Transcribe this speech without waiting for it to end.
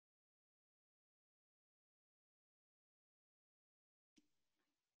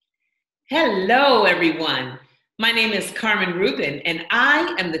Hello, everyone. My name is Carmen Rubin, and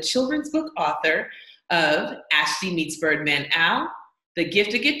I am the children's book author of Ashley Meets Birdman Owl, The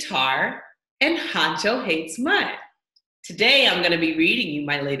Gift of Guitar, and Honcho Hates Mud. Today, I'm going to be reading you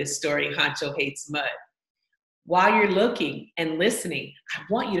my latest story, Honcho Hates Mud. While you're looking and listening, I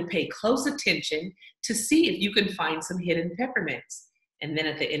want you to pay close attention to see if you can find some hidden peppermints. And then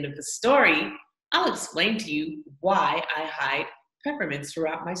at the end of the story, I'll explain to you why I hide peppermints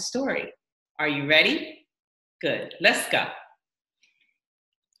throughout my story. Are you ready? Good, let's go.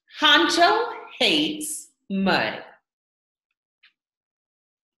 Honcho Hates Mud.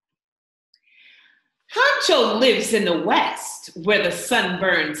 Honcho lives in the West, where the sun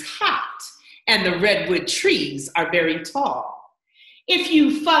burns hot and the redwood trees are very tall. If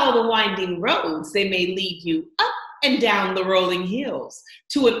you follow the winding roads, they may lead you up and down the rolling hills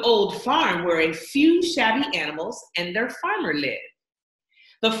to an old farm where a few shabby animals and their farmer live.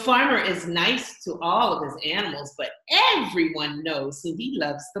 The farmer is nice to all of his animals, but everyone knows who he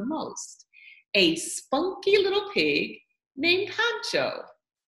loves the most, a spunky little pig named Honcho.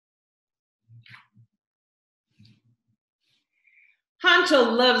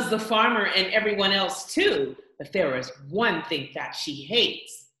 Honcho loves the farmer and everyone else too, but there is one thing that she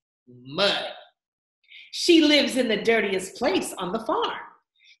hates: mud. She lives in the dirtiest place on the farm.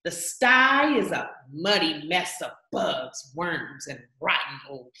 The sty is a muddy mess of bugs, worms, and rotten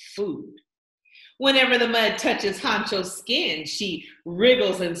old food. Whenever the mud touches Honcho's skin, she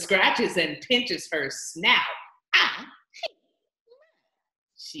wriggles and scratches and pinches her snout. "I hate mud,"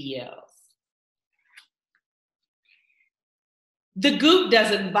 she yells. The goop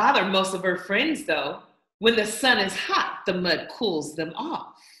doesn't bother most of her friends, though. When the sun is hot, the mud cools them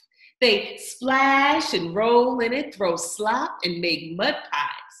off. They splash and roll in it, throw slop, and make mud pies.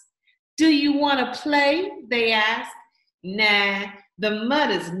 "Do you want to play?" they ask. "Nah, the mud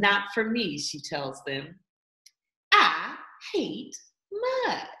is not for me," she tells them. "I hate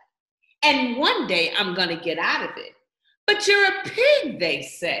mud, and one day I'm going to get out of it." "But you're a pig," they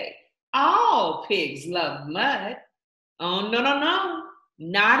say. "All pigs love mud." "Oh, no,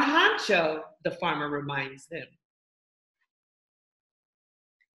 not Honcho," the farmer reminds them.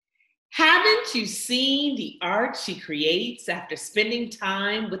 Haven't you seen the art she creates after spending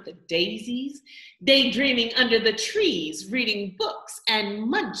time with the daisies, daydreaming under the trees, reading books, and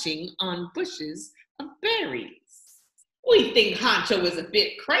munching on bushes of berries? "We think Honcho is a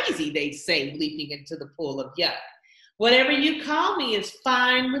bit crazy," they say, leaping into the pool of yuck. "Whatever you call me is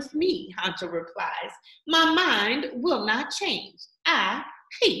fine with me," Honcho replies. "My mind will not change. I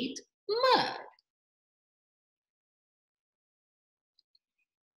hate mud."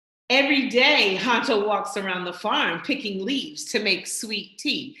 Every day, Honcho walks around the farm picking leaves to make sweet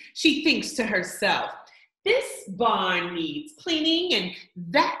tea. She thinks to herself, "This barn needs cleaning and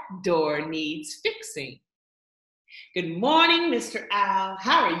that door needs fixing." "Good morning, Mr. Owl.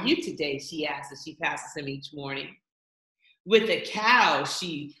 How are you today?" she asks as she passes him each morning. With the cow,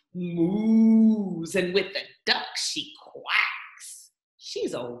 she moos, and with the duck, she quacks.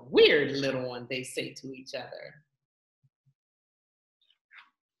 "She's a weird little one," they say to each other.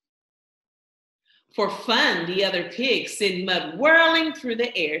 For fun, the other pigs send mud whirling through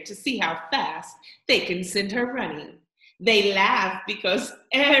the air to see how fast they can send her running. They laugh because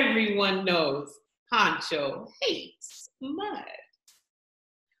everyone knows Honcho hates mud.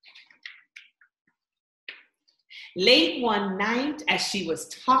 Late one night, as she was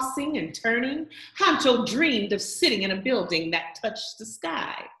tossing and turning, Honcho dreamed of sitting in a building that touched the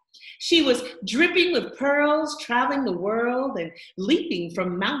sky. She was dripping with pearls, traveling the world, and leaping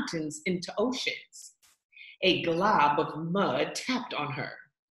from mountains into oceans. A glob of mud tapped on her.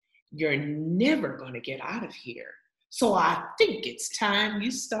 "You're never going to get out of here, so I think it's time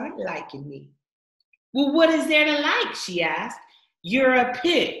you start liking me." "Well, what is there to like?" she asked. "You're a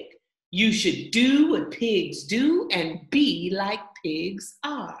pig. You should do what pigs do and be like pigs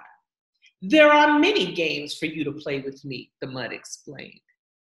are." "There are many games for you to play with me," the mud explained.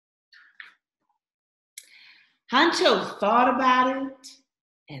 Honcho thought about it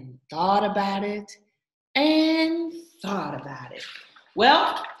and thought about it and thought about it.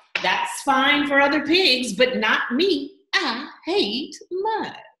 "Well, that's fine for other pigs, but not me. I hate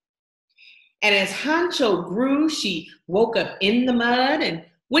mud." And as Honcho grew, she woke up in the mud and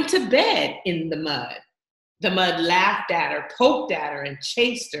went to bed in the mud. The mud laughed at her, poked at her, and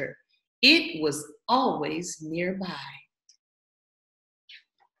chased her. It was always nearby.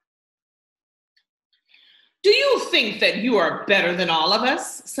 "Do you think that you are better than all of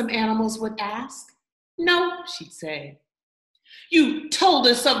us?" some animals would ask. "No," she'd say. "You told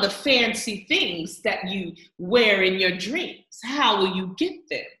us of the fancy things that you wear in your dreams. How will you get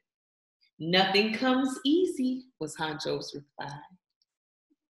them?" Nothing comes easy, was Honcho's reply.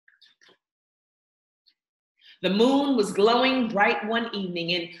 The moon was glowing bright one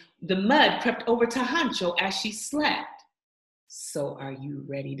evening, and the mud crept over to Honcho as she slept. So are you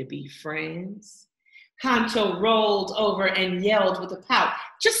ready to be friends? Honcho rolled over and yelled with a pout,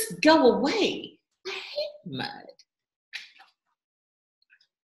 just go away. I hate mud.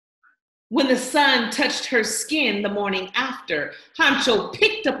 When the sun touched her skin the morning after, Honcho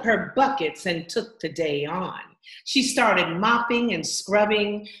picked up her buckets and took the day on. She started mopping and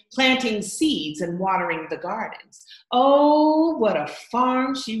scrubbing, planting seeds and watering the gardens. Oh, what a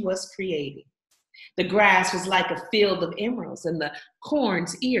farm she was creating. The grass was like a field of emeralds, and the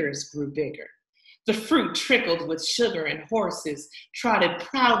corn's ears grew bigger. The fruit trickled with sugar, and horses trotted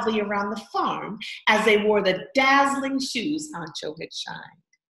proudly around the farm as they wore the dazzling shoes Honcho had shined.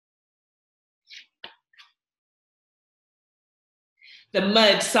 The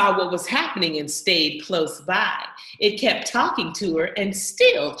mud saw what was happening and stayed close by. It kept talking to her and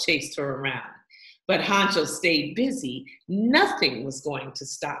still chased her around. But Honcho stayed busy. Nothing was going to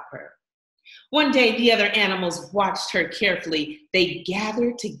stop her. One day, the other animals watched her carefully. They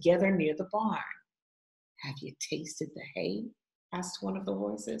gathered together near the barn. Have you tasted the hay? Asked one of the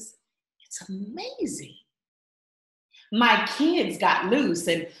horses. It's amazing. My kids got loose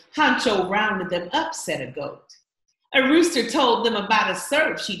and Honcho rounded them up, said a goat. A rooster told them about a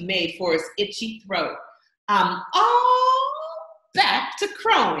syrup she'd made for his itchy throat. I'm all back to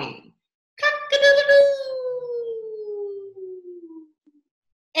crowing. Cock-a-doodle-doo.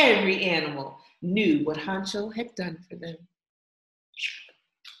 Every animal knew what Honcho had done for them.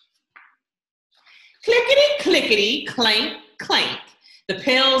 Clickety-clickety, clank, clank. The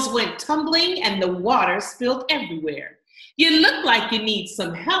pails went tumbling and the water spilled everywhere. You look like you need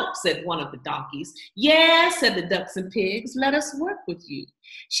some help, said one of the donkeys. Yeah, said the ducks and pigs, let us work with you.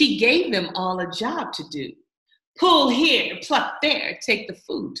 She gave them all a job to do. Pull here, pluck there, take the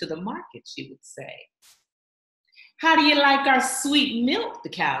food to the market, she would say. How do you like our sweet milk, the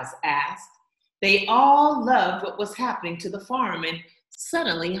cows asked. They all loved what was happening to the farm, and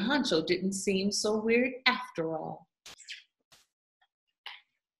suddenly Honcho didn't seem so weird after all.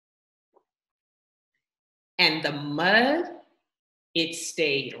 And the mud, it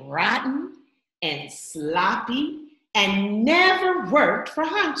stayed rotten and sloppy and never worked for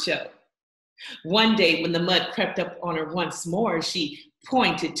Honcho. One day when the mud crept up on her once more, she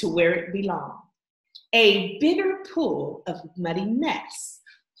pointed to where it belonged. A bitter pool of muddy mess,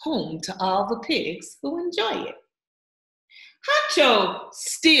 home to all the pigs who enjoy it. Honcho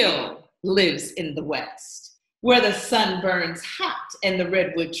still lives in the West, where the sun burns hot and the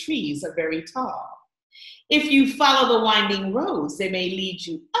redwood trees are very tall. If you follow the winding roads, they may lead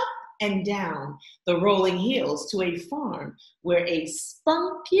you up and down the rolling hills to a farm where a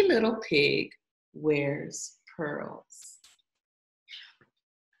spunky little pig wears pearls.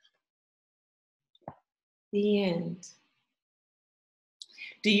 The end.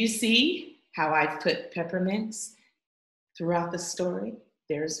 Do you see how I've put peppermints throughout the story?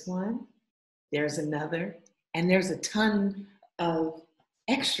 There's one, there's another, and there's a ton of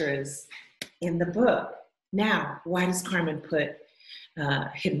extras in the book. Now, why does Carmen put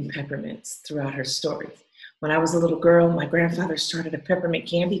hidden peppermints throughout her stories? When I was a little girl, my grandfather started a peppermint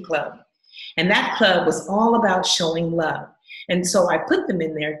candy club. And that club was all about showing love. And so I put them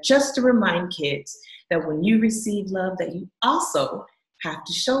in there just to remind kids that when you receive love, that you also have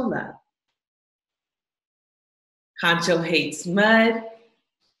to show love. Honcho hates mud,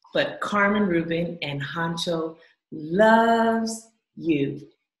 but Carmen Rubin and Honcho loves you.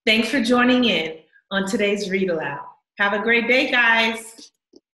 Thanks for joining in on today's Read Aloud. Have a great day, guys.